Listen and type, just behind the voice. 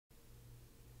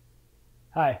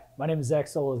Hi, my name is Zach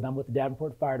Solis and I'm with the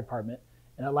Davenport Fire Department,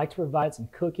 and I'd like to provide some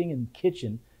cooking and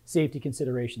kitchen safety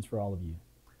considerations for all of you.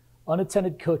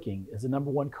 Unattended cooking is the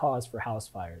 #1 cause for house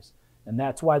fires, and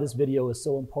that's why this video is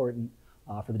so important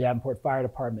for the Davenport Fire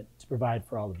Department to provide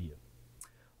for all of you.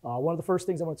 One of the first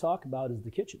things I want to talk about is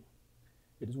the kitchen.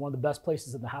 It is one of the best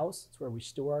places in the house. It's where we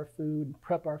store our food,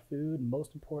 prep our food, and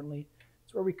most importantly,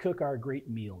 it's where we cook our great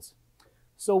meals.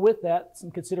 So with that,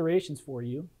 some considerations for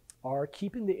you are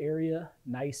keeping the area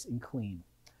nice and clean.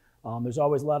 There's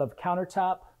always a lot of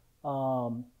countertop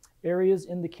areas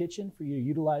in the kitchen for you to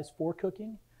utilize for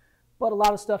cooking, but a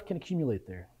lot of stuff can accumulate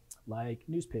there, like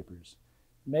newspapers,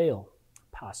 mail,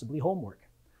 possibly homework.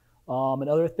 And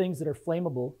other things that are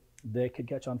flammable that could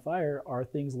catch on fire are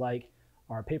things like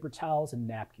our paper towels and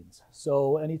napkins.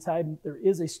 So anytime there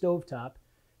is a stovetop,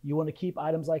 you want to keep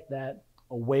items like that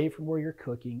away from where you're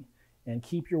cooking and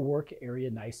keep your work area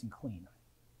nice and clean.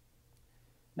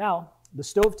 Now, the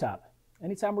stovetop,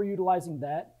 anytime we're utilizing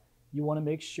that, you want to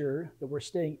make sure that we're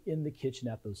staying in the kitchen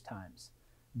at those times.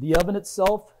 The oven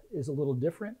itself is a little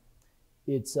different.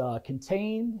 It's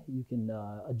contained, you can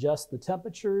adjust the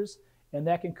temperatures, and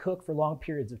that can cook for long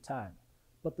periods of time.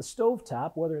 But the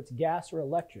stovetop, whether it's gas or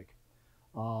electric,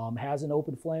 has an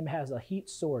open flame, has a heat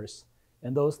source,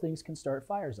 and those things can start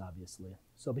fires, obviously.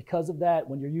 So because of that,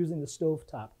 when you're using the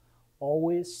stovetop,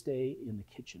 always stay in the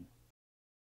kitchen.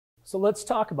 So let's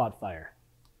talk about fire.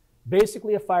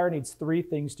 Basically, a fire needs 3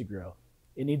 things to grow.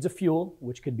 It needs a fuel,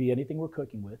 which could be anything we're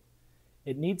cooking with.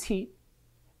 It needs heat,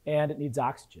 and it needs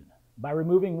oxygen. By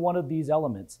removing one of these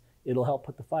elements, it'll help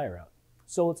put the fire out.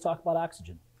 So let's talk about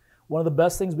oxygen. One of the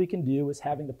best things we can do is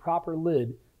having the proper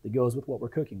lid that goes with what we're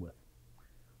cooking with.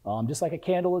 Just like a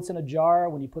candle that's in a jar,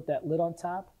 when you put that lid on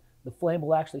top, the flame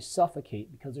will actually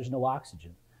suffocate because there's no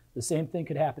oxygen. The same thing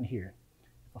could happen here.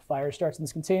 If a fire starts in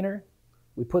this container,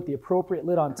 we put the appropriate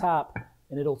lid on top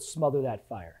and it'll smother that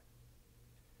fire.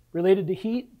 Related to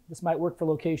heat, this might work for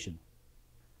location.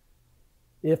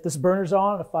 If this burner's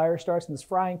on and a fire starts in this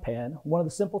frying pan, one of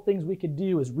the simple things we could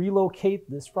do is relocate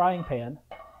this frying pan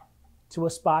to a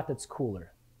spot that's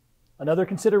cooler. Another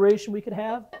consideration we could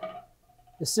have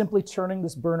is simply turning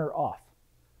this burner off.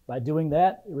 By doing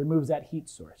that, it removes that heat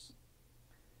source.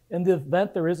 In the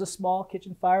event there is a small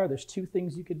kitchen fire, there's 2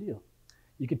 things you could do.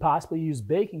 You could possibly use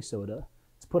baking soda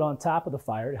to put on top of the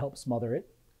fire to help smother it,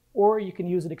 or you can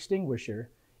use an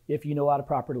extinguisher if you know how to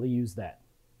properly use that.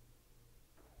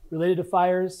 Related to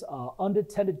fires,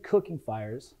 unattended cooking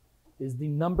fires is the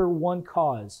 #1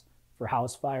 cause for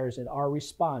house fires in our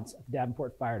response at the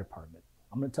Davenport Fire Department.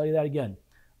 I'm going to tell you that again.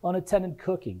 Unattended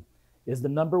cooking is the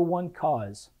 #1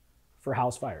 cause for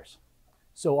house fires.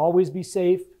 So always be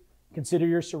safe, consider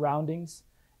your surroundings,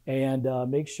 and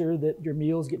make sure that your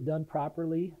meals get done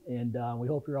properly, and we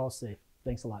hope you're all safe.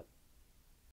 Thanks a lot.